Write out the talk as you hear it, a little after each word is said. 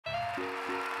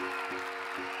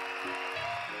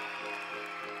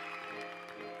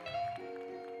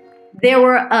There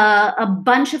were a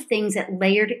bunch of things that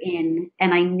layered in,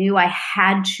 and I knew I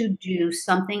had to do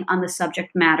something on the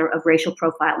subject matter of racial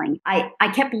profiling.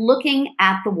 I kept looking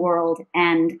at the world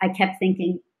and I kept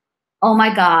thinking, oh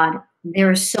my God,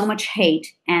 there is so much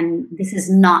hate, and this is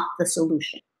not the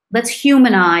solution. Let's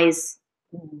humanize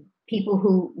people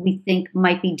who we think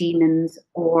might be demons,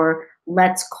 or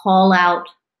let's call out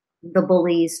the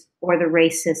bullies or the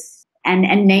racists and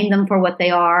name them for what they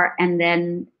are, and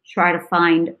then try to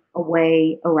find a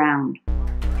way around.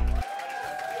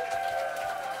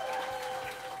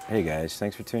 Hey guys,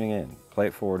 thanks for tuning in. Play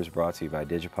It Forward is brought to you by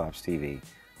Digipops TV,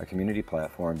 a community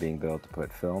platform being built to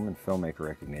put film and filmmaker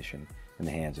recognition in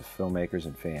the hands of filmmakers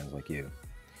and fans like you.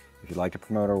 If you'd like to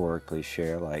promote our work, please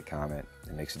share, like, comment.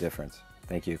 It makes a difference.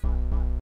 Thank you.